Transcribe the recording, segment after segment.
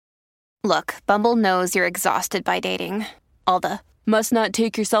Look, Bumble knows you're exhausted by dating. All the must not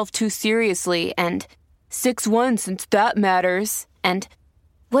take yourself too seriously and 6'1" since that matters. And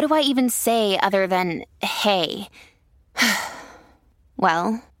what do I even say other than hey?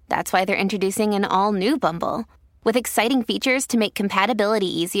 Well, that's why they're introducing an all-new Bumble with exciting features to make compatibility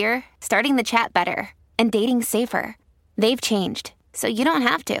easier, starting the chat better, and dating safer. They've changed, so you don't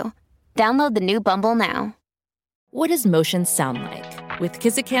have to. Download the new Bumble now. What does motion sound like? With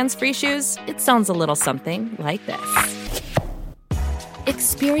Kizikans free shoes, it sounds a little something like this.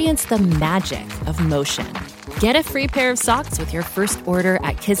 Experience the magic of motion. Get a free pair of socks with your first order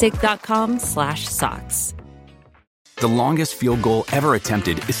at kizik.com/socks. The longest field goal ever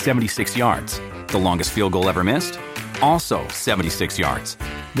attempted is 76 yards. The longest field goal ever missed? Also 76 yards.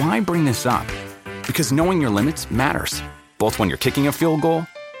 Why bring this up? Because knowing your limits matters, both when you're kicking a field goal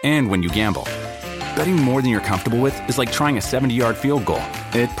and when you gamble. Betting more than you're comfortable with is like trying a 70-yard field goal.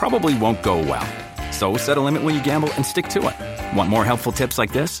 It probably won't go well. So set a limit when you gamble and stick to it. Want more helpful tips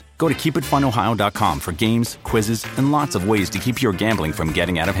like this? Go to keepitfunohio.com for games, quizzes, and lots of ways to keep your gambling from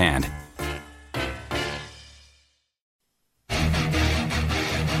getting out of hand.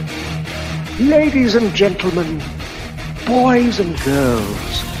 Ladies and gentlemen, boys and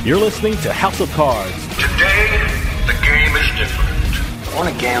girls, you're listening to House of Cards. Today, the game is different. I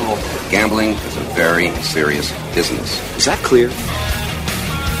want to gamble. Gambling is a very serious business. Is that clear?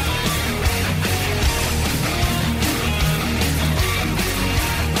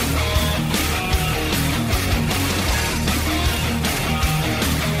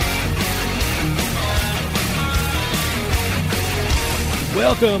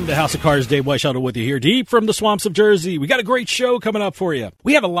 Welcome to House of Cards. Dave Weishuttle with you here, deep from the swamps of Jersey. We got a great show coming up for you.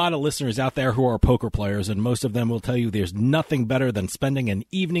 We have a lot of listeners out there who are poker players, and most of them will tell you there's nothing better than spending an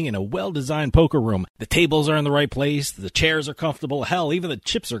evening in a well-designed poker room. The tables are in the right place, the chairs are comfortable, hell, even the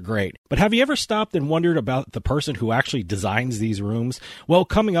chips are great. But have you ever stopped and wondered about the person who actually designs these rooms? Well,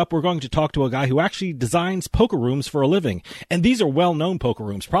 coming up, we're going to talk to a guy who actually designs poker rooms for a living. And these are well-known poker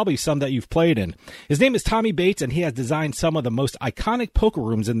rooms, probably some that you've played in. His name is Tommy Bates, and he has designed some of the most iconic poker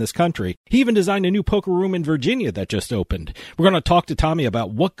rooms in this country. He even designed a new poker room in Virginia that just opened. We're going to talk to Tommy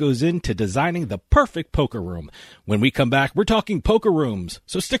about what goes into designing the perfect poker room. When we come back, we're talking poker rooms.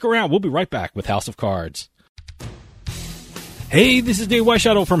 So stick around. We'll be right back with House of Cards. Hey, this is Dave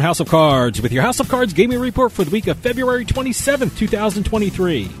Weishuttle from House of Cards with your House of Cards gaming report for the week of February 27th,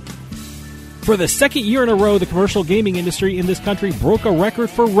 2023. For the second year in a row, the commercial gaming industry in this country broke a record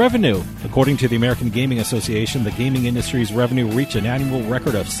for revenue. According to the American Gaming Association, the gaming industry's revenue reached an annual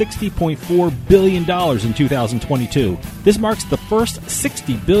record of $60.4 billion in 2022. This marks the first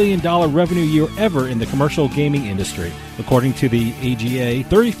 $60 billion revenue year ever in the commercial gaming industry. According to the AGA,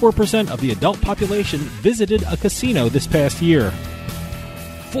 34% of the adult population visited a casino this past year.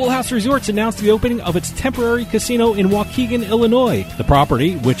 Full House Resorts announced the opening of its temporary casino in Waukegan, Illinois. The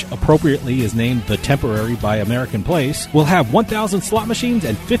property, which appropriately is named The Temporary by American Place, will have 1,000 slot machines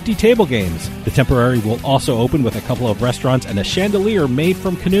and 50 table games. The Temporary will also open with a couple of restaurants and a chandelier made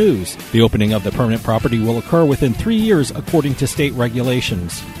from canoes. The opening of the permanent property will occur within 3 years, according to state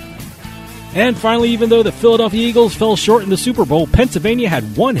regulations. And finally, even though the Philadelphia Eagles fell short in the Super Bowl, Pennsylvania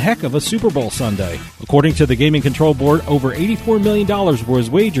had one heck of a Super Bowl Sunday. According to the Gaming Control Board, over $84 million was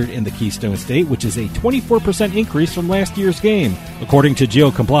wagered in the Keystone State, which is a 24% increase from last year's game. According to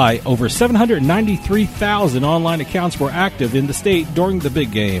GeoComply, over 793,000 online accounts were active in the state during the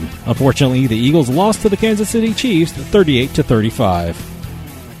big game. Unfortunately, the Eagles lost to the Kansas City Chiefs 38-35.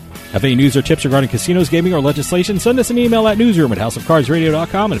 Have any news or tips regarding casinos, gaming, or legislation? Send us an email at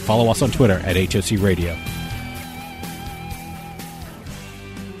newsroom@houseofcardsradio.com and follow us on Twitter at HOC Radio.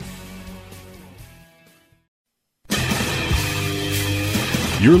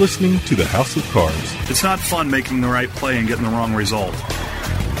 You're listening to the House of Cards. It's not fun making the right play and getting the wrong result.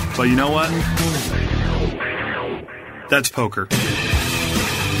 But you know what? That's poker.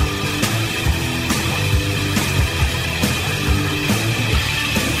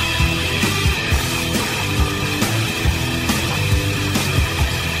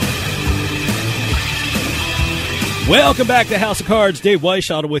 Welcome back to House of Cards. Dave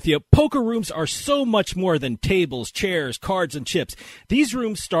Weishuttle with you. Poker rooms are so much more than tables, chairs, cards, and chips. These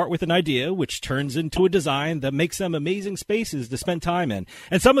rooms start with an idea, which turns into a design that makes them amazing spaces to spend time in.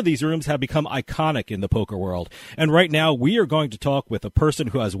 And some of these rooms have become iconic in the poker world. And right now, we are going to talk with a person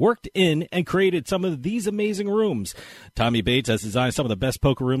who has worked in and created some of these amazing rooms. Tommy Bates has designed some of the best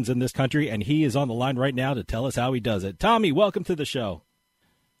poker rooms in this country, and he is on the line right now to tell us how he does it. Tommy, welcome to the show.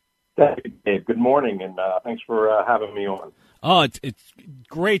 Thank you, Dave. Good morning, and thanks for having me on. Oh, it's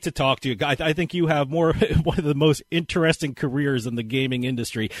great to talk to you. I think you have one of the most interesting careers in the gaming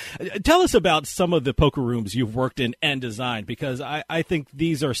industry. Tell us about some of the poker rooms you've worked in and designed, because I think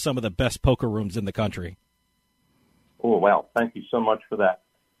these are some of the best poker rooms in the country. Oh, well, thank you so much for that.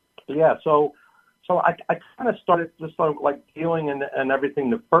 Yeah, so I kind of started just like dealing and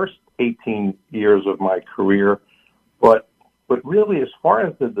everything the first 18 years of my career, but really as far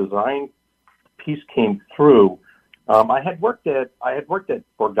as the design piece came through, I had worked at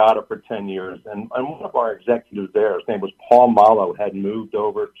Borgata for 10 years, and one of our executives there, his name was Paul Malo, had moved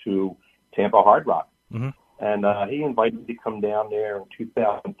over to Tampa Hard Rock. Mm-hmm. And he invited me to come down there in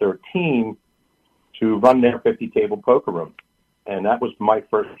 2013 to run their 50-table poker room. And that was my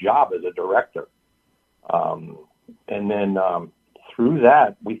first job as a director. And then through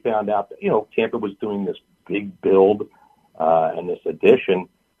that, we found out that, Tampa was doing this big build and this addition,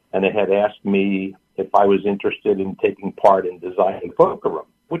 and they had asked me if I was interested in taking part in designing a poker room,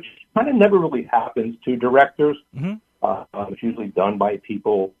 which kind of never really happens to directors. Mm-hmm. It's usually done by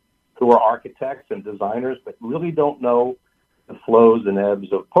people who are architects and designers, but really don't know the flows and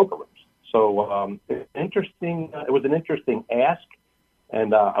ebbs of poker rooms. So it was an interesting ask,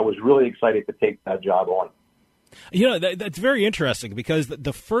 and I was really excited to take that job on. That's very interesting, because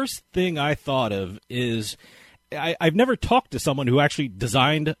the first thing I thought of is I've never talked to someone who actually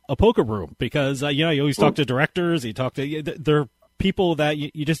designed a poker room, because, you always talk to directors, they're people that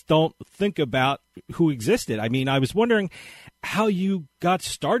you just don't think about who existed. I mean, I was wondering how you got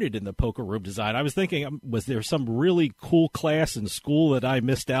started in the poker room design. I was thinking, was there some really cool class in school that I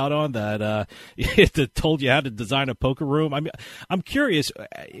missed out on that told you how to design a poker room? I'm curious,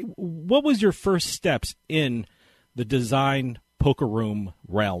 what was your first steps in the design poker room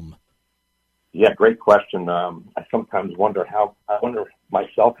realm? Yeah, great question. I sometimes wonder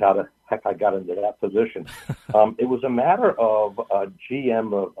myself how the heck I got into that position. It was a matter of a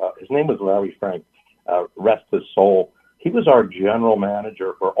GM his name was Larry Frank, rest his soul. He was our general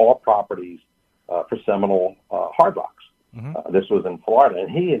manager for all properties for Seminole Hard Rocks. Mm-hmm. This was in Florida, and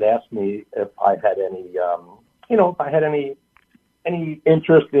he had asked me if I had any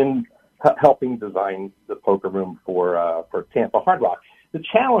interest in helping design the poker room for Tampa Hard Rock. The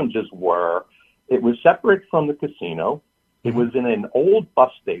challenges were, it was separate from the casino. It was in an old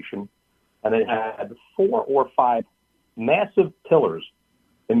bus station, and it had 4 or 5 massive pillars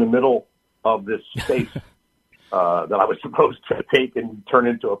in the middle of this space that I was supposed to take and turn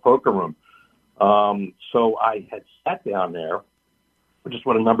into a poker room. So I had sat down there just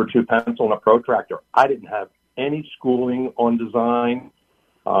with a number 2 pencil and a protractor. I didn't have any schooling on design.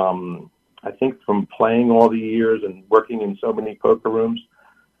 I think from playing all the years and working in so many poker rooms,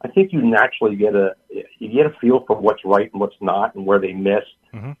 I think you naturally get a feel for what's right and what's not, and where they missed,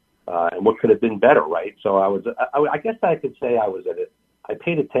 mm-hmm. And what could have been better, right? So I guess I could say I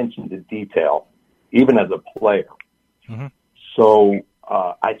paid attention to detail, even as a player. Mm-hmm. So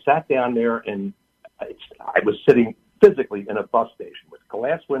I sat down there, and I was sitting physically in a bus station with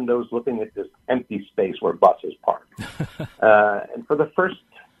glass windows, looking at this empty space where buses park. And for the first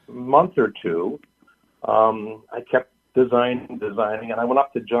month or two, I kept designing, and I went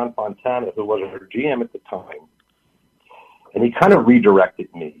up to John Fontana, who was our GM at the time, and he kind of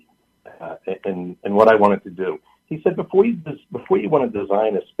redirected me in what I wanted to do. He said, before you want to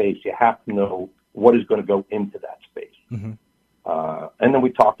design a space, you have to know what is going to go into that space. Mm-hmm. And then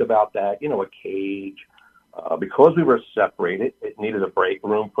we talked about that, a cage. Because we were separated, it needed a break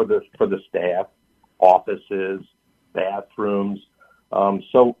room for the staff, offices, bathrooms.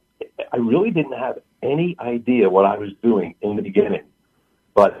 So I really didn't have any idea what I was doing in the beginning.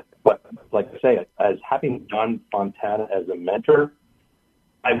 But like I say, as having John Fontana as a mentor,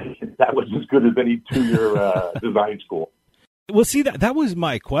 that was as good as any 2-year design school. Well, see, that was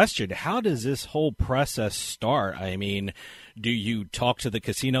my question. How does this whole process start? I mean, do you talk to the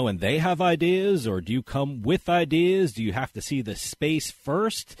casino and they have ideas, or do you come with ideas? Do you have to see the space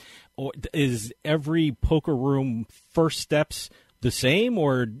first? Or is every poker room first steps the same,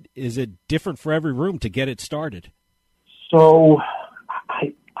 or is it different for every room to get it started? So,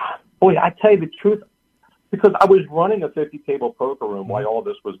 I tell you the truth, because I was running a 50-table poker room while all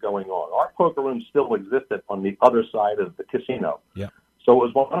this was going on. Our poker room still existed on the other side of the casino. Yeah. So it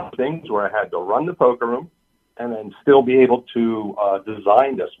was one of the things where I had to run the poker room and then still be able to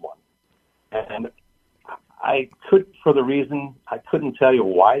design this one. And I couldn't tell you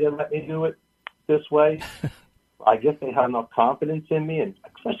why they let me do it this way. I guess they had enough confidence in me, and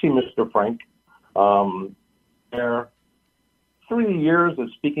especially Mr. Frank. There, 3 years of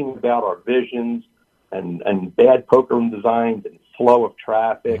speaking about our visions and bad poker room designs and flow of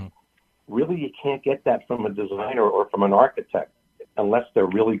traffic, really you can't get that from a designer or from an architect unless they're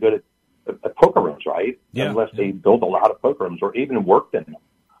really good at poker rooms, right? Yeah. Unless they build a lot of poker rooms or even worked in them.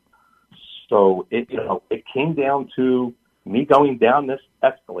 So it came down to me going down this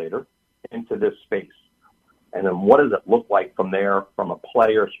escalator into this space. And then what does it look like from there from a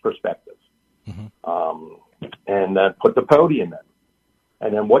player's perspective? And then put the podium in.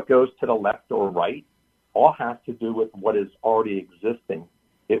 And then what goes to the left or right all has to do with what is already existing.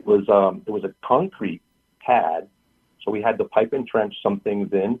 It was a concrete pad, so we had to pipe and trench some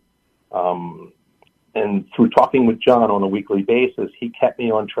things in. And through talking with John on a weekly basis, he kept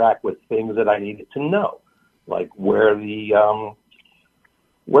me on track with things that I needed to know, like where the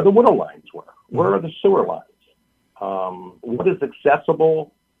water lines were, where are the sewer lines, what is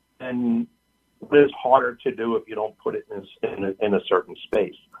accessible, and what is harder to do if you don't put it in a certain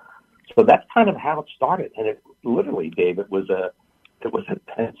space. So that's kind of how it started, and it literally, Dave, it was a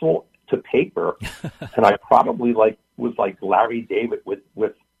pencil to paper, and I probably was like Larry David with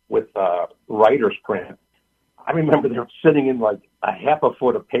writer's cramp. I remember they were sitting in like a half a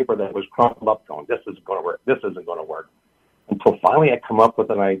foot of paper that was crumpled up, going, "This isn't going to work. This isn't going to work." Until finally, I come up with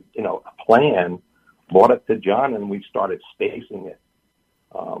a plan, brought it to John, and we started spacing it.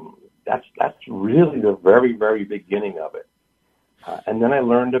 That's really the very, very beginning of it. And then I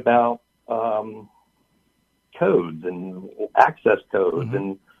learned about codes and access codes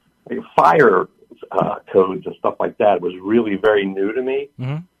and fire codes and stuff like that. It was really very new to me.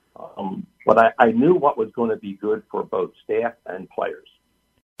 But I knew what was going to be good for both staff and players.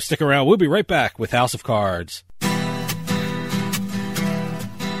 Stick around. We'll be right back with House of Cards.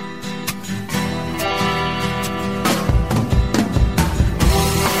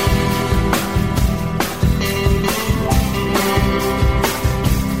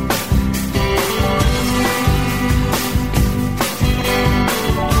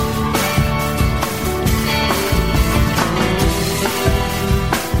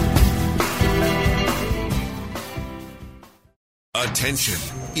 Attention.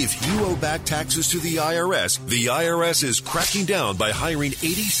 If you owe back taxes to the IRS is cracking down by hiring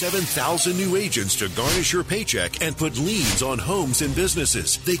 87,000 new agents to garnish your paycheck and put liens on homes and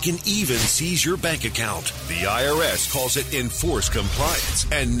businesses. They can even seize your bank account. The IRS calls it enforced compliance,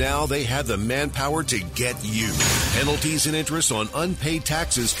 and now they have the manpower to get you. Penalties and interest on unpaid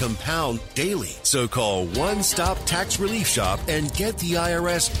taxes compound daily. So call One Stop Tax Relief Shop and get the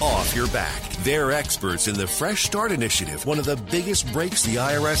IRS off your back. They're experts in the Fresh Start Initiative, one of the biggest breaks the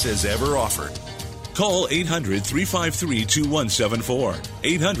IRS has ever offered. Call 800-353-2174.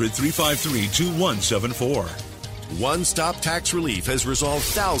 800-353-2174. One Stop Tax Relief has resolved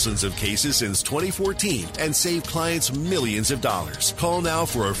thousands of cases since 2014 and saved clients millions of dollars. Call now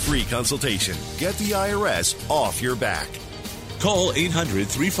for a free consultation. Get the IRS off your back. Call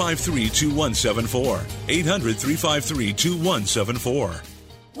 800-353-2174. 800-353-2174.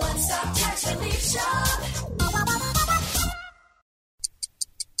 One Stop Tax Relief Shop.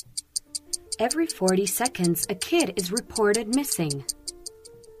 Every 40 seconds, a kid is reported missing.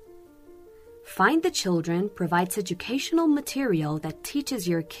 Find the Children provides educational material that teaches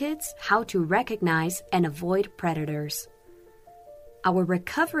your kids how to recognize and avoid predators. Our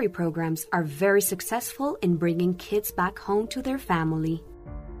recovery programs are very successful in bringing kids back home to their family.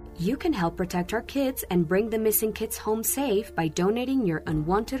 You can help protect our kids and bring the missing kids home safe by donating your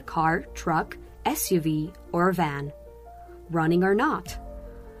unwanted car, truck, SUV, or van, running or not.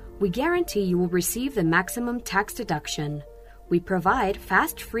 We guarantee you will receive the maximum tax deduction. We provide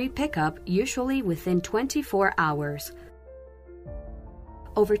fast free pickup, usually within 24 hours.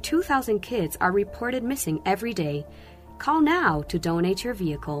 Over 2,000 kids are reported missing every day. Call now to donate your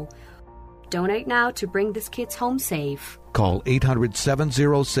vehicle. Donate now to bring these kids home safe. Call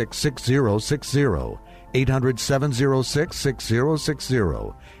 800-706-6060.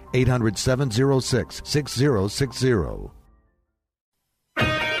 800-706-6060. 800-706-6060.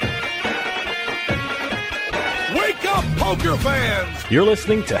 Wake up, poker fans! You're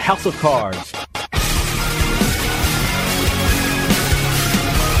listening to House of Cards.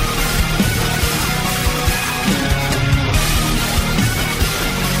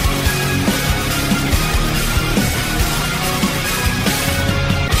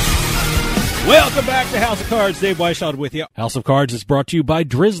 Welcome back to House of Cards. Dave Weishaupt with you. House of Cards is brought to you by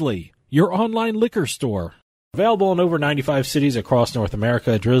Drizzly, your online liquor store. Available in over 95 cities across North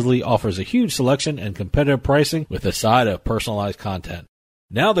America, Drizzly offers a huge selection and competitive pricing with a side of personalized content.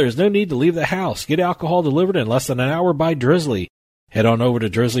 Now there's no need to leave the house. Get alcohol delivered in less than an hour by Drizzly. Head on over to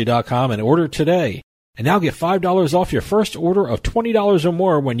drizzly.com and order today. And now get $5 off your first order of $20 or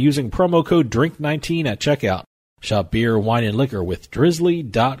more when using promo code DRINK19 at checkout. Shop beer, wine, and liquor with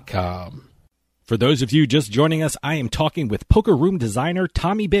Drizzly.com. For those of you just joining us, I am talking with poker room designer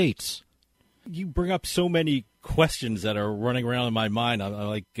Tommy Bates. You bring up so many questions that are running around in my mind. I'm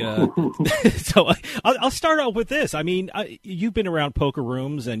like, so I'll start out with this. I mean, you've been around poker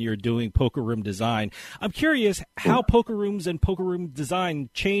rooms and you're doing poker room design. I'm curious how poker rooms and poker room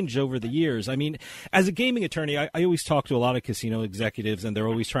design changed over the years. I mean, as a gaming attorney, I always talk to a lot of casino executives, and they're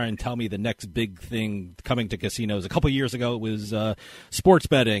always trying to tell me the next big thing coming to casinos. A couple of years ago, it was sports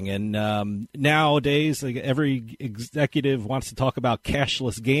betting, and nowadays, like, every executive wants to talk about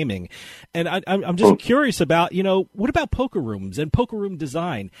cashless gaming. And I'm just curious about, what about poker rooms and poker room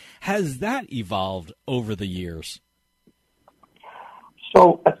design? Has that evolved over the years?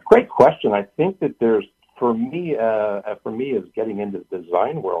 So that's a great question. I think that for me, is getting into the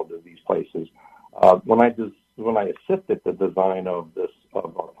design world of these places. When I assisted the design of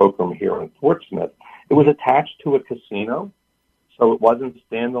our poker room here in Portsmouth, it was attached to a casino, so it wasn't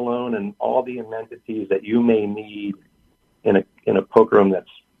standalone, and all the amenities that you may need in a poker room that's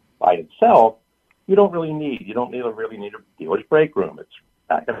by itself, you don't really need. You don't really need a dealer's break room. It's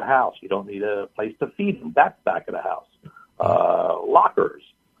back of the house. You don't need a place to feed them. That's back of the house. Lockers,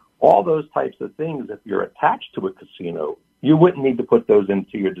 all those types of things. If you're attached to a casino, you wouldn't need to put those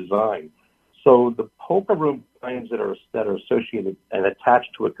into your design. So the poker room designs that are associated and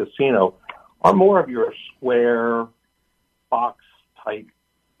attached to a casino are more of your square box type.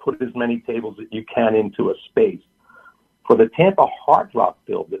 Put as many tables as you can into a space. For the Tampa Hard Rock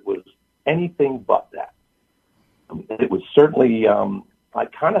build, it was anything but that. It was certainly, I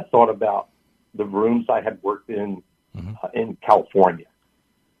kind of thought about the rooms I had worked in California,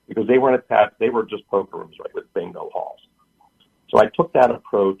 because they weren't attached, they were just poker rooms, right, with bingo halls. So I took that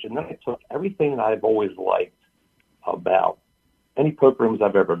approach, and then I took everything that I've always liked about any poker rooms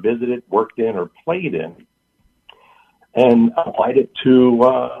I've ever visited, worked in, or played in, and applied it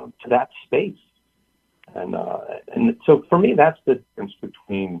to that space. And so for me, that's the difference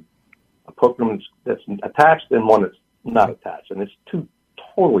between a poker room that's attached and one that's not attached. And it's two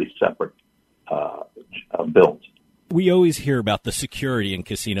totally separate builds. We always hear about the security in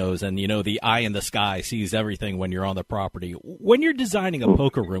casinos, and, the eye in the sky sees everything when you're on the property. When you're designing a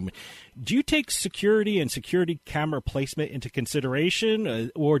poker room, do you take security and security camera placement into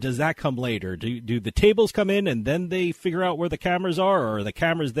consideration, or does that come later? Do the tables come in and then they figure out where the cameras are, or are the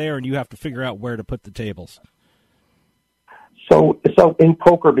cameras there and you have to figure out where to put the tables? So in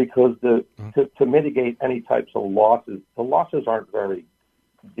poker, because to mitigate any types of losses, the losses aren't very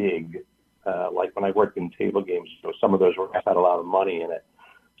big. Like when I worked in table games, some of those had a lot of money in it.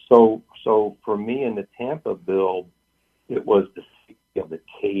 So for me in the Tampa build, it was the safety of the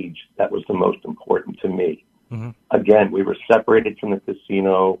cage that was the most important to me. Mm-hmm. Again, we were separated from the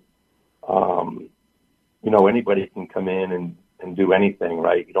casino. Anybody can come in and do anything,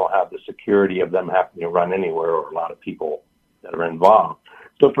 right? You don't have the security of them having to run anywhere, or a lot of people that are involved.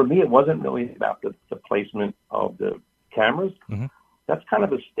 So for me, it wasn't really about the placement of the cameras. Mm-hmm. That's kind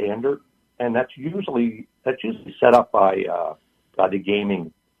of a standard. And that's usually set up by the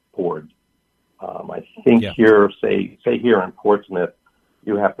gaming board. I think here, say here in Portsmouth,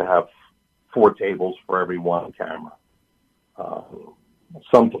 you have to have 4 tables for every one camera.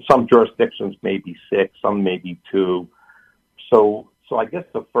 Some jurisdictions may be 6, some may be 2. So I guess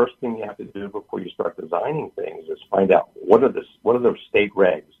the first thing you have to do before you start designing things is find out what are the state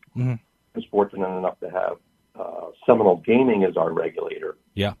regs. Mm-hmm. I was fortunate enough to have Seminole Gaming as our regulator.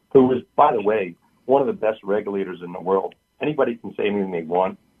 Yeah. Who is, by the way, one of the best regulators in the world. Anybody can say anything they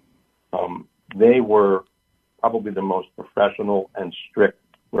want. They were probably the most professional and strict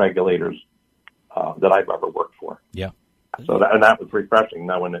regulators that I've ever worked for. Yeah. So that was refreshing,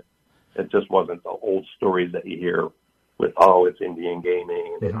 knowing it just wasn't the old stories that you hear with, it's Indian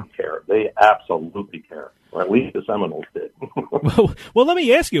gaming, and they don't care. They absolutely care. Or at least the Seminoles did. Well, let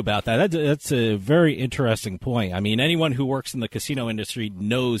me ask you about that. That's a very interesting point. I mean, anyone who works in the casino industry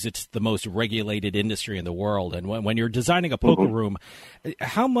knows it's the most regulated industry in the world. And when you're designing a poker room,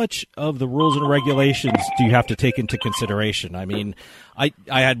 how much of the rules and regulations do you have to take into consideration? I mean, I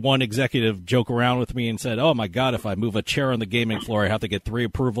had one executive joke around with me and said, oh, my God, if I move a chair on the gaming floor, I have to get 3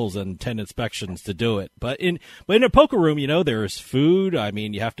 approvals and 10 inspections to do it. But in a poker room, there's food. I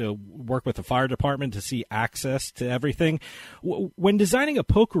mean, you have to work with the fire department to see access to everything. When designing a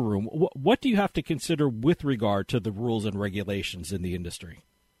poker room, what do you have to consider with regard to the rules and regulations in the industry?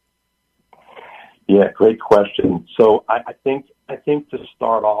 Yeah, great question. So I think to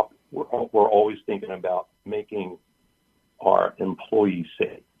start off, we're always thinking about making our employees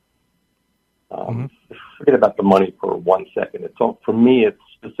safe. Forget about the money for 1 second. For me, it's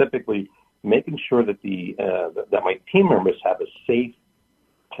specifically making sure that that my team members have a safe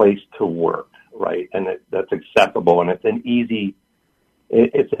place to work, right, and that's accessible, and it's an easy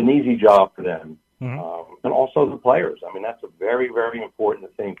job for them, and also the players. I mean, that's a very, very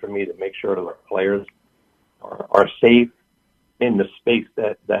important thing for me, to make sure that our players are safe in the space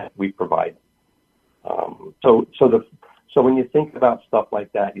that we provide. So when you think about stuff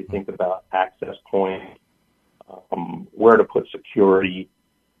like that, you think about access points, where to put security,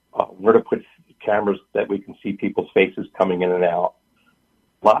 where to put cameras that we can see people's faces coming in and out.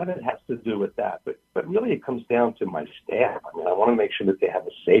 A lot of it has to do with that, but really it comes down to my staff. I mean, I want to make sure that they have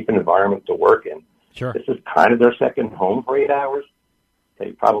a safe environment to work in. Sure. This is kind of their second home for 8 hours.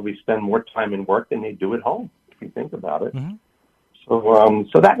 They probably spend more time in work than they do at home, if you think about it. Mm-hmm.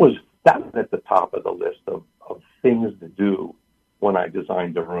 So that was at the top of the list of things to do when I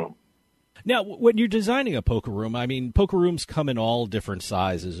designed a room. Now, when you're designing a poker room, I mean, poker rooms come in all different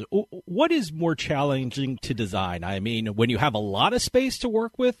sizes. What is more challenging to design? I mean, when you have a lot of space to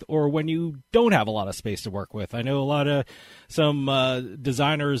work with, or when you don't have a lot of space to work with? I know some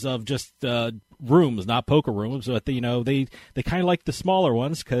designers of just rooms, not poker rooms, but they kind of like the smaller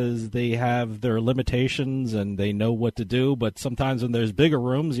ones because they have their limitations and they know what to do. But sometimes when there's bigger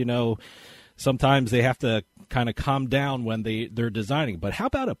rooms, sometimes they have to kind of calm down when they're designing. But how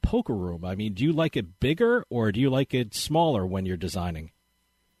about a poker room? I mean, do you like it bigger or do you like it smaller when you're designing?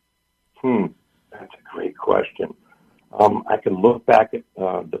 That's a great question. I can look back at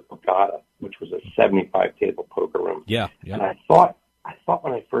the Borgata, which was a 75-table poker room. Yeah. And I thought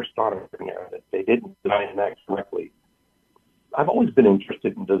when I first started working there that they didn't design that correctly. I've always been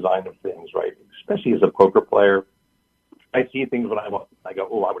interested in design of things, right? Especially as a poker player. I see things when I go,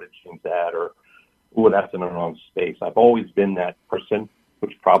 oh, I would have changed that, or, oh, that's in the wrong space. I've always been that person,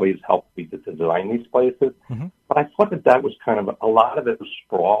 which probably has helped me to design these places. Mm-hmm. But I thought that was kind of a lot of it was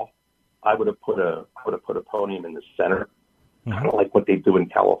sprawl. I would have put a podium in the center, kind of like what they do in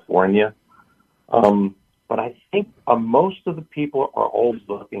California. But I think most of the people are always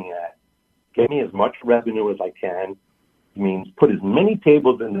looking at, get me as much revenue as I can. It means put as many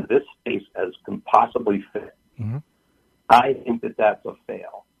tables into this space as can possibly fit. Mm-hmm. I think that's a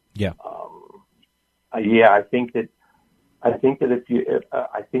fail. Yeah. I think that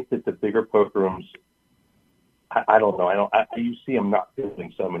the bigger poker rooms, I don't know. You see them not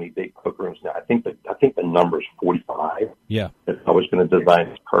building so many big poker rooms now. I think the number's 45. Yeah. If I was going to design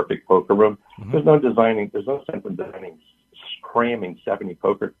this perfect poker room, there's no sense in designing, cramming 70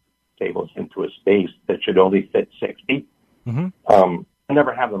 poker tables into a space that should only fit 60. Mm-hmm. And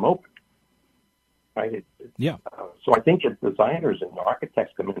never have them open. Right? So I think if designers and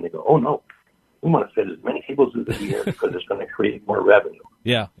architects come in and they go, oh no, we want to fit as many tables as we can because it's going to create more revenue.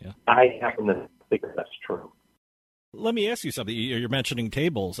 Yeah. I happen to think that's true. Let me ask you something. You're mentioning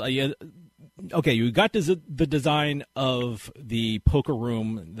tables. Okay, you got the design of the poker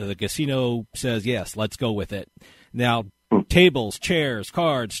room. The casino says, yes, let's go with it. Now, tables, chairs,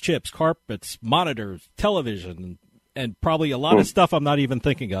 cards, chips, carpets, monitors, television, and probably a lot of stuff I'm not even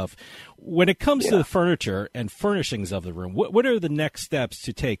thinking of. When it comes to the furniture and furnishings of the room, what are the next steps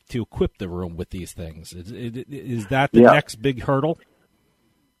to take to equip the room with these things? Is that the next big hurdle?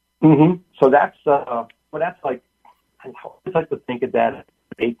 Mm-hmm. So that's like, I always like to think of that as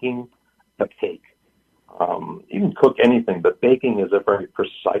baking a cake. You can cook anything, but baking is a very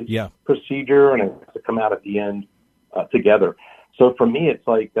precise procedure, and it has to come out at the end together. So for me, it's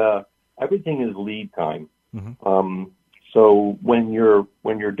like everything is lead time. Mm-hmm. So when you're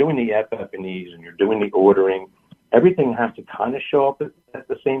doing the FF&Es and you're doing the ordering, everything has to kind of show up at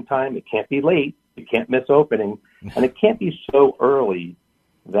the same time. It can't be late. You can't miss opening, and it can't be so early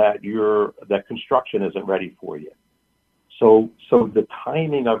that construction isn't ready for you. So the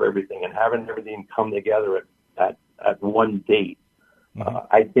timing of everything and having everything come together at one date,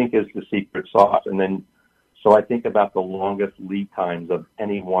 I think is the secret sauce. And then, so I think about the longest lead times of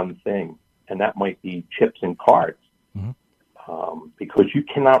any one thing, and that might be chips and cards, because you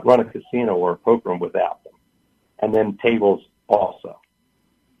cannot run a casino or a poker room without them. And then tables also.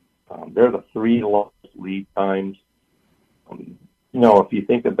 They're the three longest lead times. If you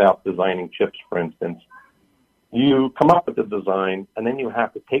think about designing chips, for instance, you come up with the design, and then you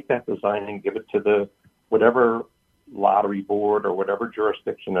have to take that design and give it to the whatever lottery board or whatever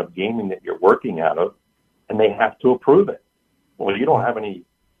jurisdiction of gaming that you're working out of, and they have to approve it. Well, you really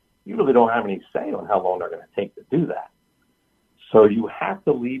don't have any say on how long they're going to take to do that. So you have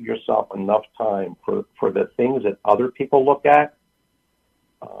to leave yourself enough time for the things that other people look at,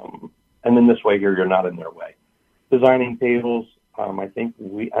 and then this way you're not in their way. Designing tables. I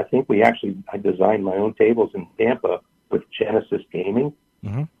designed my own tables in Tampa with Genesis Gaming,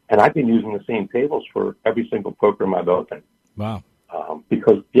 And I've been using the same tables for every single poker room I've opened. Wow.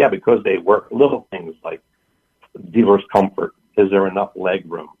 Because they work little things like dealer's comfort. Is there enough leg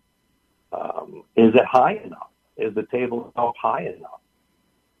room? Is it high enough? Is the table itself high enough?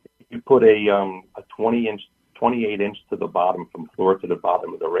 If you put a 28-inch to the bottom, from floor to the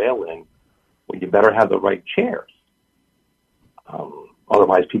bottom of the railing, well, you better have the right chairs.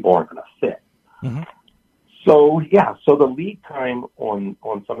 Otherwise, people aren't going to fit. Mm-hmm. So the lead time on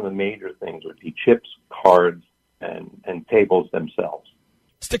some of the major things would be chips, cards, and tables themselves.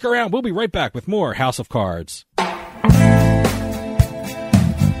 Stick around. We'll be right back with more House of Cards.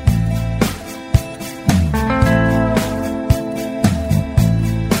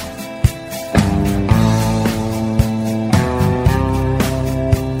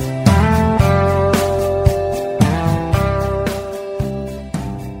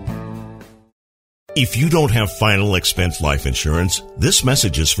 If you don't have final expense life insurance, this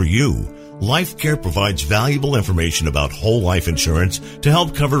message is for you. LifeCare provides valuable information about whole life insurance to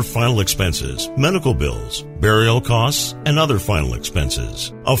help cover final expenses, medical bills, burial costs, and other final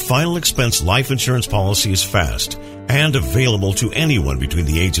expenses. A final expense life insurance policy is fast and available to anyone between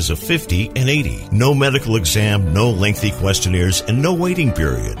the ages of 50 and 80. No medical exam, no lengthy questionnaires, and no waiting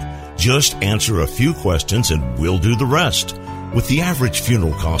period. Just answer a few questions and we'll do the rest. With the average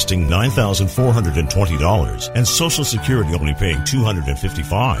funeral costing $9,420 and Social Security only paying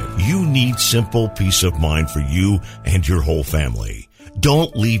 $255, you need simple peace of mind for you and your whole family.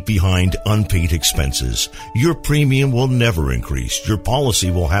 Don't leave behind unpaid expenses. Your premium will never increase. Your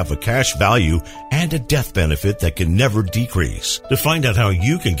policy will have a cash value and a death benefit that can never decrease. To find out how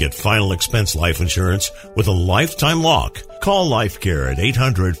you can get final expense life insurance with a lifetime lock, call LifeCare at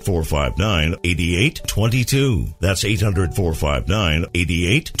 800-459-8822. That's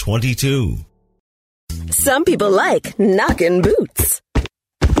 800-459-8822. Some people like knocking boots.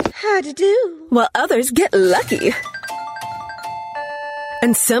 How'd you do? While others get lucky.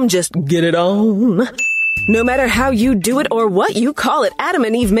 And some just get it on. No matter how you do it or what you call it, Adam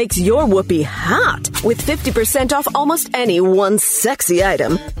and Eve makes your whoopee hot with 50% off almost any one sexy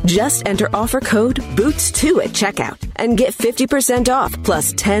item. Just enter offer code BOOTS2 at checkout and get 50% off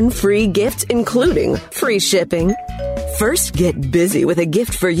plus 10 free gifts, including free shipping. First, get busy with a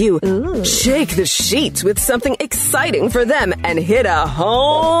gift for you. Ooh. Shake the sheets with something exciting for them and hit a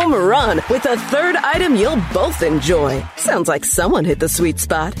home run with a third item you'll both enjoy. Sounds like someone hit the sweet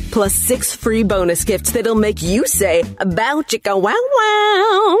spot. Plus 6 free bonus gifts that'll make you say, bow chicka wow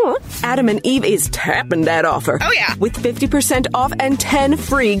wow. Adam and Eve is tapping that offer. Oh yeah. With 50% off and 10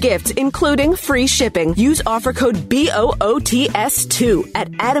 free gifts, including free shipping. Use offer code BOOTS2 at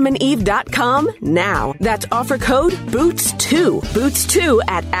adamandeve.com now. That's offer code BOOTS2. BOOTS2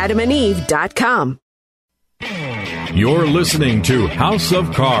 at adamandeve.com. You're listening to House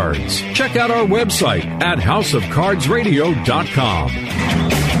of Cards. Check out our website at houseofcardsradio.com.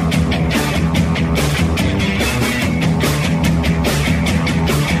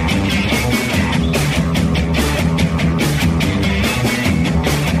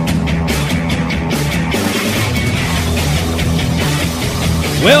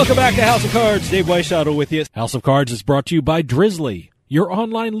 Welcome back to House of Cards. Dave Weishaupt with you. House of Cards is brought to you by Drizzly, your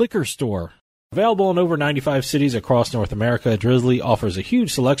online liquor store. Available in over 95 cities across North America, Drizzly offers a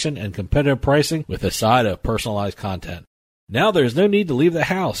huge selection and competitive pricing with a side of personalized content. Now there's no need to leave the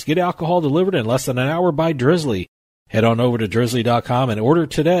house. Get alcohol delivered in less than an hour by Drizzly. Head on over to drizzly.com and order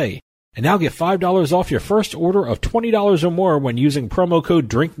today. And now get $5 off your first order of $20 or more when using promo code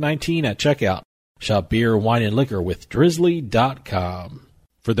DRINK19 at checkout. Shop beer, wine, and liquor with drizzly.com.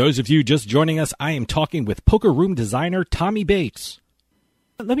 For those of you just joining us, I am talking with poker room designer Tommy Bates.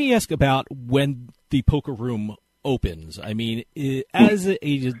 Let me ask about when the poker room opens. I mean, as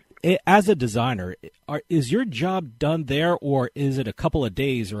a designer, is your job done there, or is it a couple of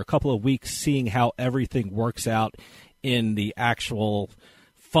days or a couple of weeks seeing how everything works out in the actual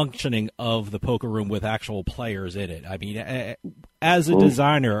functioning of the poker room with actual players in it? I mean, as a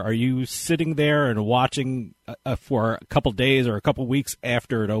designer, are you sitting there and watching for a couple days or a couple weeks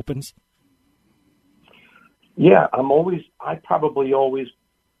after it opens? Yeah, I probably always,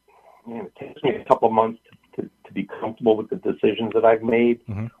 it takes me a couple of months to be comfortable with the decisions that I've made,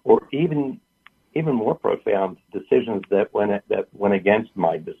 or even more profound decisions that went against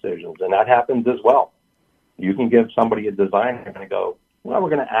my decisions. And that happens as well. You can give somebody a design, and they're going to go, well,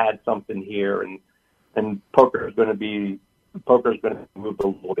 we're going to add something here, and poker is going to move a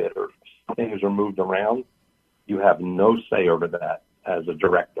little bit, or things are moved around. You have no say over that as a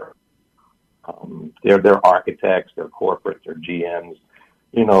director. They're architects, they're corporates, they're GMs.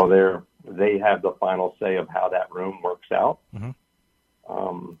 You know, they have the final say of how that room works out.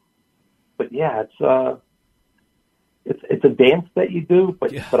 yeah, it's a dance that you do,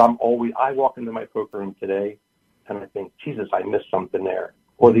 but I walk into my poker room today and I think, Jesus, I missed something there,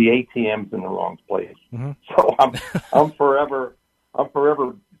 or the ATM's in the wrong place. Mm-hmm. So I'm forever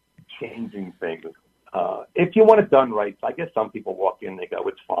changing things. If you want it done right, I guess some people walk in and they go,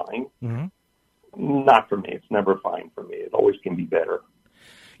 it's fine. Mm-hmm. Not for me. It's never fine for me. It always can be better.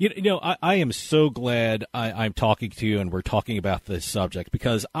 You know, I am so glad I'm talking to you and we're talking about this subject,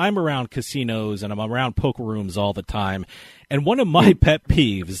 because I'm around casinos and I'm around poker rooms all the time. And one of my pet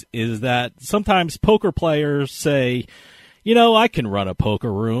peeves is that sometimes poker players say, you know, I can run a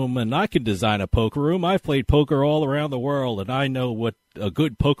poker room and I can design a poker room. I've played poker all around the world and I know what a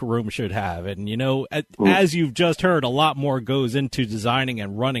good poker room should have. And, you know, as you've just heard, a lot more goes into designing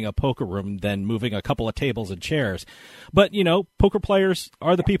and running a poker room than moving a couple of tables and chairs. But, you know, poker players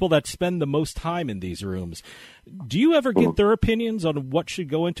are the people that spend the most time in these rooms. Do you ever get their opinions on what should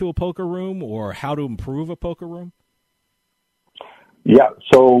go into a poker room or how to improve a poker room? Yeah.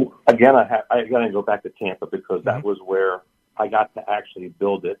 So again, I got to go back to Tampa because that was where I got to actually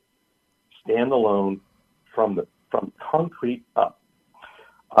build it standalone from concrete up.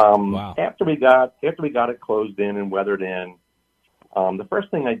 Wow. After we got it closed in and weathered in, the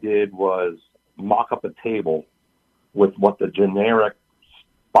first thing I did was mock up a table with what the generic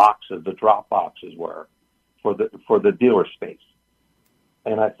boxes, the drop boxes were for the dealer space.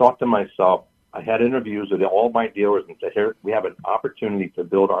 And I thought to myself, I had interviews with all my dealers and said, here, we have an opportunity to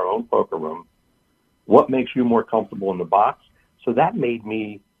build our own poker room. What makes you more comfortable in the box? So that made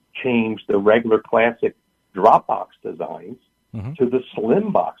me change the regular classic drop box designs to the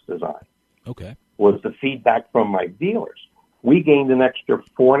slim box design. Okay. Was the feedback from my dealers. We gained an extra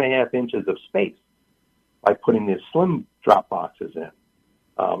 4.5 inches of space by putting these slim drop boxes in.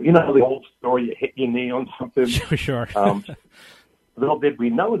 You know, the old story, you hit your knee on something. Sure. Little did we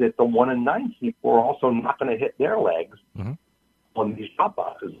know that the 1 and 9 people were also not going to hit their legs on these drop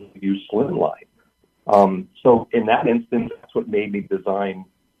boxes. Use slim line. So in that instance, that's what made me design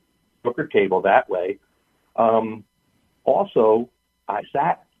poker table that way. Also, I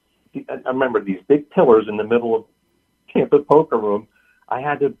remember these big pillars in the middle of Tampa poker room. I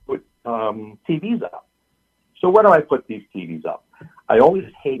had to put TVs up. So where do I put these TVs up? I always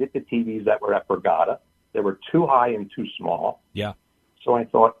hated the TVs that were at Borgata. They were too high and too small. Yeah. So I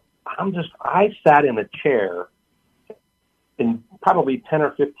thought, I sat in a chair in probably 10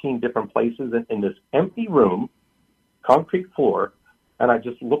 or 15 different places in this empty room, concrete floor, and I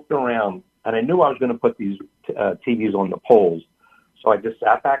just looked around, and I knew I was going to put these TVs on the poles. So I just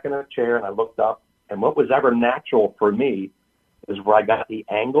sat back in a chair, and I looked up, and what was ever natural for me is where I got the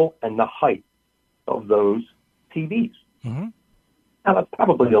angle and the height of those TVs. Mm-hmm. Now, that's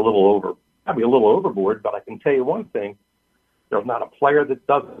probably a little overboard, but I can tell you one thing. There's not a player that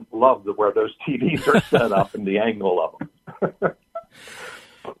doesn't love where those TVs are set up and the angle of them.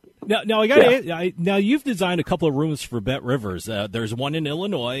 Now you've designed a couple of rooms for Bet Rivers. There's one in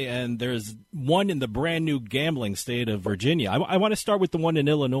Illinois, and there's one in the brand new gambling state of Virginia. I want to start with the one in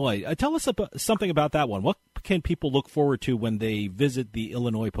Illinois. Tell us something about that one. What can people look forward to when they visit the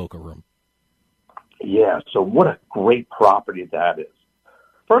Illinois poker room? Yeah, so what a great property that is.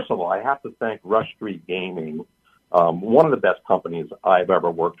 First of all, I have to thank Rush Street Gaming, one of the best companies I've ever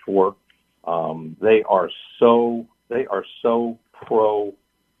worked for. They are so pro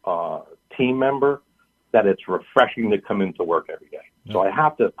team member that it's refreshing to come into work every day. So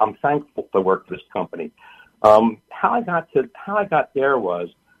I'm thankful to work for this company. How I got there was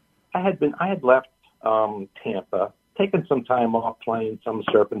I had left Tampa, taken some time off, playing some,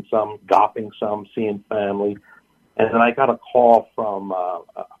 surfing some, golfing some, seeing family. And then I got a call from a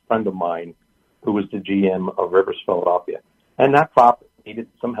friend of mine who was the GM of Rivers Philadelphia. And that property needed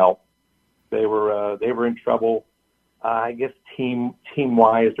some help. They were in trouble. I guess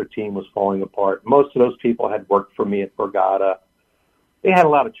team-wise, their team was falling apart. Most of those people had worked for me at Borgata. They had a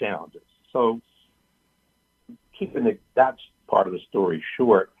lot of challenges. So keeping that part of the story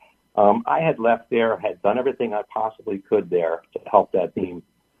short, I had left there, had done everything I possibly could there to help that team.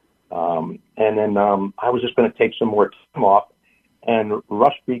 And then I was just going to take some more time off. And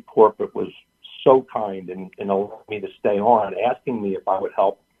Rush Street Corporate was so kind and allowed me to stay on, asking me if I would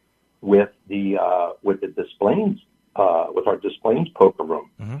help with the Desplaines, with our Desplaines poker room.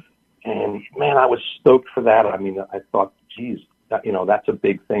 Mm-hmm. And man, I was stoked for that. I mean, I thought, geez, that's a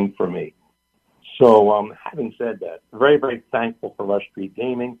big thing for me. So, having said that, very, very thankful for Rush Street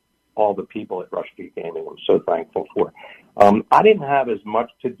Gaming, all the people at Rush Street Gaming. I'm so thankful for. I didn't have as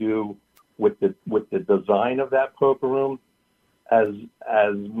much to do with the design of that poker room as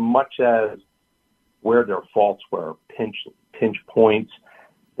much as where their faults were, pinch points.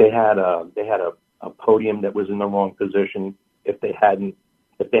 they had a podium that was in the wrong position. If they hadn't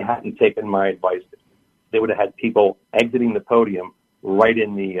taken my advice, they would have had people exiting the podium right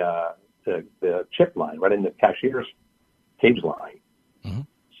in the chip line, right in the cashier's cage line. Mm-hmm.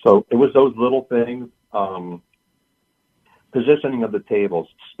 So it was those little things, positioning of the tables,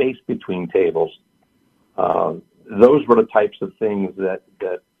 space between tables. Those were the types of things that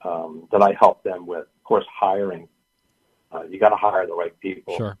I helped them with. Of course, hiring. You got to hire the right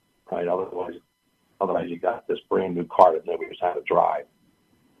people, sure, right? Otherwise you got this brand new car that nobody knows how to drive.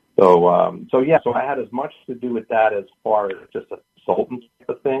 So I had as much to do with that as far as just a consultant type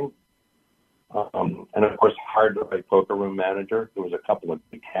of thing. And of course, hired the right poker room manager. There was a couple of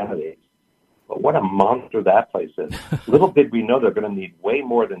big candidates. But what a monster that place is. Little did we know they're going to need way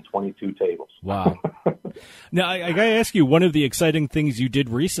more than 22 tables. Wow. Now, I got to ask you, one of the exciting things you did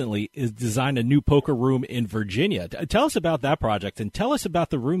recently is design a new poker room in Virginia. Tell us about that project, and tell us about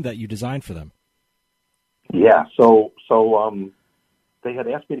the room that you designed for them. Yeah, so they had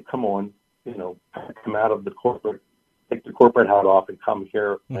asked me to come on, come out of the corporate, take the corporate hat off and come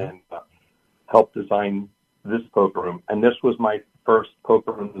here and help design this poker room. And this was my first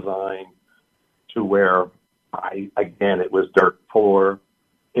poker room design to where it was dirt floor.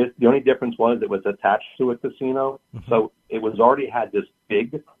 The only difference was it was attached to a casino. Mm-hmm. So it was already had this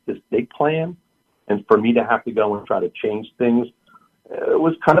big plan. And for me to have to go and try to change things, it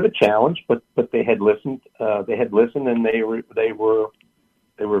was kind of a challenge, but they had listened. And they were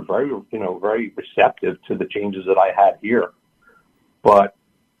very, very receptive to the changes that I had here. But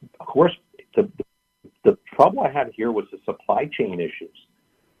of course, the trouble I had here was the supply chain issues,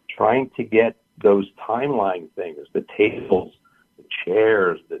 trying to get those timeline things, the tables, the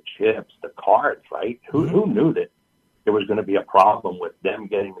chairs, the chips, the cards, right? Mm-hmm. Who knew that there was going to be a problem with them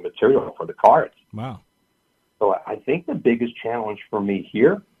getting the material for the cards? Wow. So I think the biggest challenge for me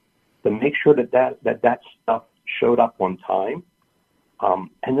here, to make sure that stuff showed up on time.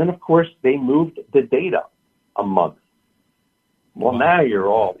 And then, of course, they moved the data a month. Well, now you're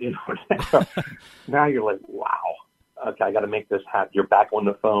all, now you're like, wow, okay, I got to make this happen. You're back on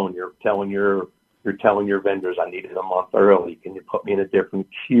the phone. You're telling your vendors, I need it a month early. Can you put me in a different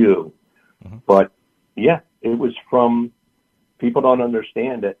queue? Mm-hmm. But yeah, it was from, people don't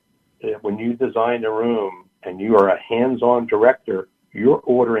understand it. When you design a room and you are a hands-on director, you're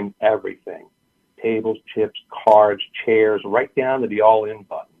ordering everything. Tables, chips, cards, chairs, right down to the all-in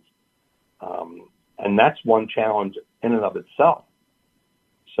buttons. And that's one challenge in and of itself.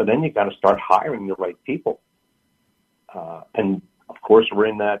 So then you got to start hiring the right people. And of course, we're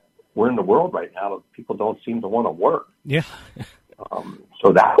in the world right now that people don't seem to want to work. Yeah.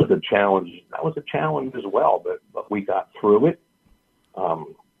 So that was a challenge. That was a challenge as well, but we got through it.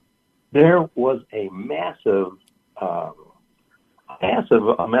 There was a massive amount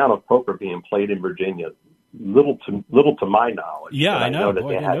of poker being played in Virginia. Little to my knowledge. Yeah, I know.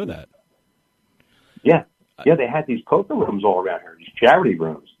 Boy, I didn't know that. Yeah. Yeah, they had these poker rooms all around here, these charity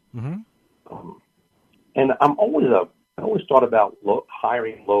rooms. Mm-hmm. And I always thought about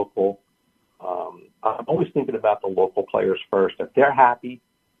hiring local. I'm always thinking about the local players first. If they're happy,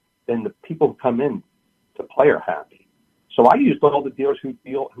 then the people who come in to play are happy. So I used all the dealers who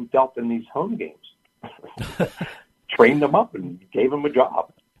dealt in these home games, trained them up and gave them a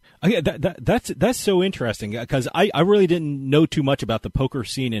job. Okay, that's so interesting because I really didn't know too much about the poker